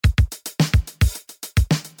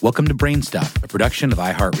Welcome to BrainStuff, a production of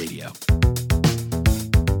iHeartRadio.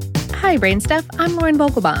 Hi, BrainStuff. I'm Lauren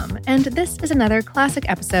Vogelbaum, and this is another classic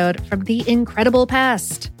episode from the incredible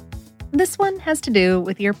past. This one has to do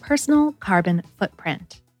with your personal carbon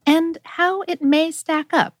footprint and how it may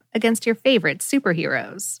stack up against your favorite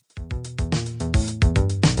superheroes.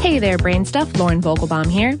 Hey there, BrainStuff. Lauren Vogelbaum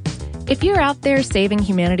here. If you're out there saving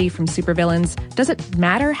humanity from supervillains, does it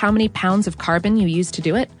matter how many pounds of carbon you use to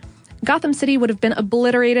do it? Gotham City would have been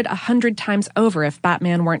obliterated 100 times over if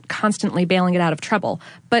Batman weren't constantly bailing it out of trouble.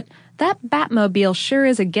 But that Batmobile sure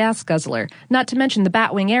is a gas guzzler, not to mention the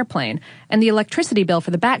Batwing airplane, and the electricity bill for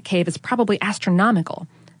the Batcave is probably astronomical.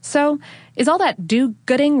 So, is all that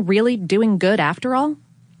do-gooding really doing good after all?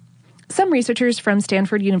 Some researchers from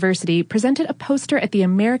Stanford University presented a poster at the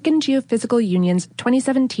American Geophysical Union's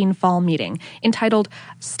 2017 fall meeting entitled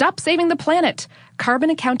 "Stop Saving the Planet! Carbon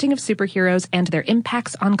Accounting of Superheroes and Their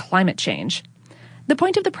Impacts on Climate Change." The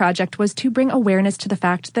point of the project was to bring awareness to the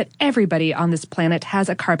fact that everybody on this planet has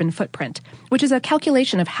a carbon footprint, which is a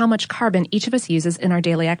calculation of how much carbon each of us uses in our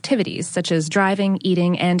daily activities, such as driving,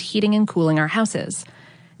 eating, and heating and cooling our houses.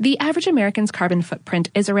 The average American's carbon footprint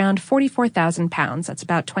is around 44,000 pounds, that's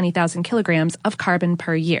about 20,000 kilograms, of carbon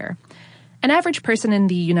per year. An average person in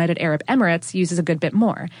the United Arab Emirates uses a good bit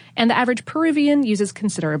more, and the average Peruvian uses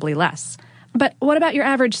considerably less. But what about your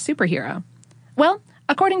average superhero? Well,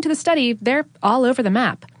 according to the study, they're all over the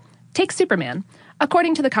map. Take Superman.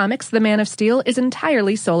 According to the comics, the Man of Steel is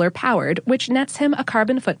entirely solar-powered, which nets him a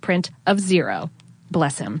carbon footprint of 0.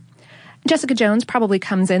 Bless him. Jessica Jones probably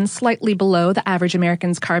comes in slightly below the average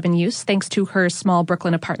American's carbon use thanks to her small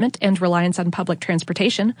Brooklyn apartment and reliance on public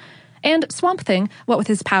transportation. And Swamp Thing, what with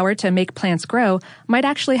his power to make plants grow, might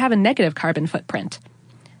actually have a negative carbon footprint.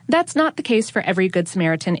 That's not the case for every Good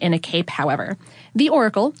Samaritan in a cape, however. The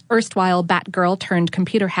Oracle, erstwhile Batgirl turned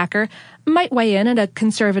computer hacker, might weigh in at a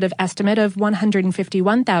conservative estimate of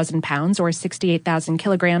 151,000 pounds or 68,000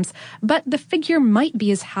 kilograms, but the figure might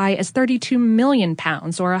be as high as 32 million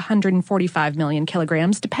pounds or 145 million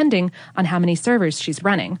kilograms, depending on how many servers she's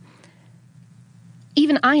running.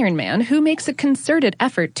 Even Iron Man, who makes a concerted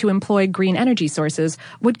effort to employ green energy sources,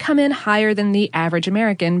 would come in higher than the average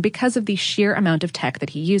American because of the sheer amount of tech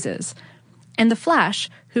that he uses. And the Flash,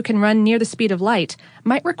 who can run near the speed of light,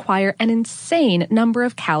 might require an insane number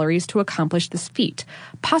of calories to accomplish this feat,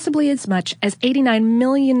 possibly as much as 89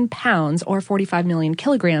 million pounds or 45 million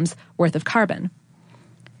kilograms worth of carbon.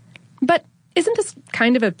 But isn't this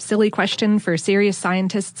kind of a silly question for serious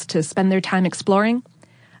scientists to spend their time exploring?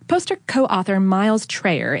 Poster co-author Miles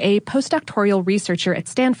Trayer, a postdoctoral researcher at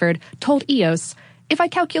Stanford, told EOS, "If I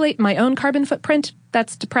calculate my own carbon footprint,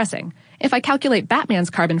 that's depressing. If I calculate Batman's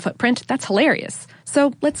carbon footprint, that's hilarious.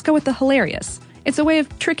 So let's go with the hilarious. It's a way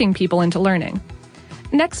of tricking people into learning."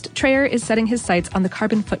 Next, Trayer is setting his sights on the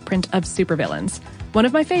carbon footprint of supervillains. One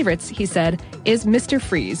of my favorites, he said, is Mr.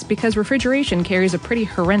 Freeze, because refrigeration carries a pretty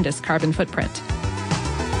horrendous carbon footprint.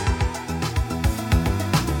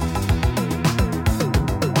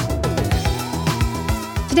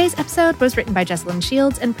 Today's episode was written by Jessalyn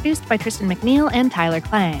Shields and produced by Tristan McNeil and Tyler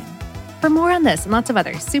Klang. For more on this and lots of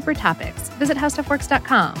other super topics, visit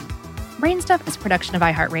howstuffworks.com. BrainStuff is a production of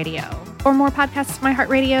iHeartRadio. For more podcasts from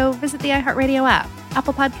iHeartRadio, visit the iHeartRadio app,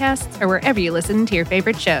 Apple Podcasts, or wherever you listen to your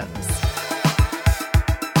favorite shows.